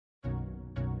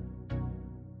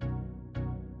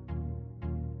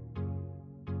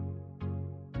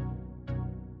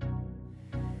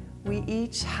We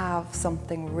each have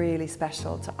something really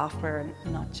special to offer,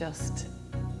 not just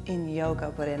in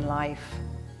yoga, but in life.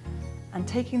 And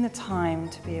taking the time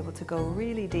to be able to go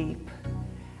really deep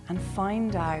and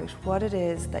find out what it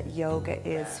is that yoga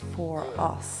is for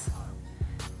us.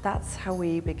 That's how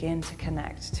we begin to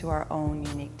connect to our own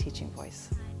unique teaching voice.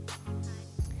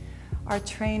 Our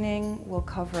training will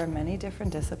cover many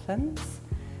different disciplines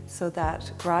so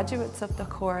that graduates of the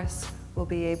course will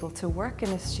be able to work in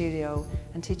a studio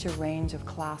and teach a range of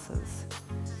classes.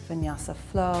 Vinyasa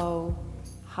flow,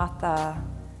 hatha,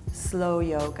 slow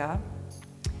yoga,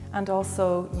 and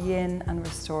also yin and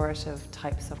restorative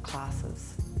types of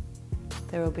classes.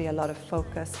 There will be a lot of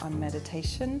focus on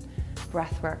meditation,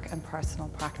 breathwork and personal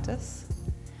practice.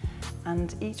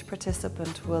 And each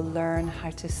participant will learn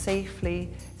how to safely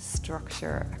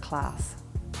structure a class.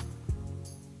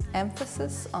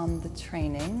 Emphasis on the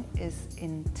training is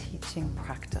in teaching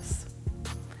practice.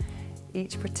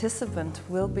 Each participant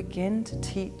will begin to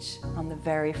teach on the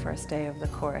very first day of the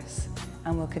course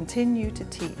and will continue to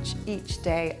teach each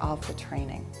day of the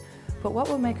training. But what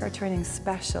will make our training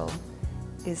special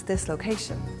is this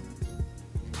location.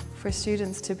 For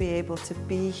students to be able to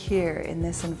be here in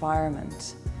this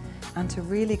environment and to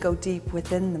really go deep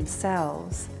within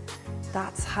themselves,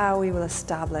 that's how we will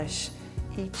establish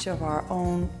each of our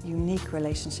own unique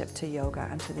relationship to yoga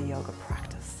and to the yoga practice.